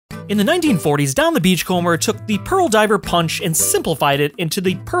In the 1940s, Don the Beachcomber took the Pearl Diver punch and simplified it into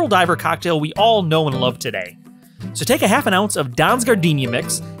the Pearl Diver cocktail we all know and love today. So take a half an ounce of Don's Gardenia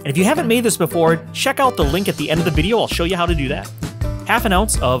mix, and if you haven't made this before, check out the link at the end of the video, I'll show you how to do that. Half an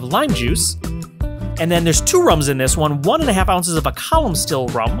ounce of lime juice, and then there's 2 rums in this one, 1.5 ounces of a column still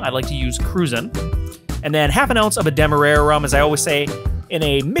rum, I like to use Cruisin', and then half an ounce of a demerara rum, as I always say, in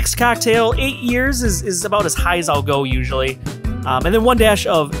a mixed cocktail, 8 years is about as high as I'll go usually. And then 1 dash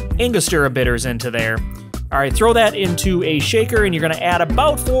of Angostura bitters into there. All right, throw that into a shaker, and you're gonna add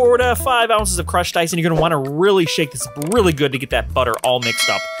about 4 to 5 ounces of crushed ice, and you're gonna wanna really shake this really good to get that butter all mixed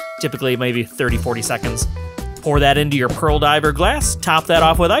up. Typically maybe 30, 40 seconds. Pour that into your Pearl Diver glass, top that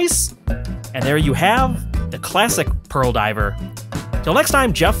off with ice, and there you have the classic Pearl Diver. Till next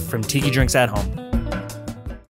time, Jeff from Tiki Drinks at Home.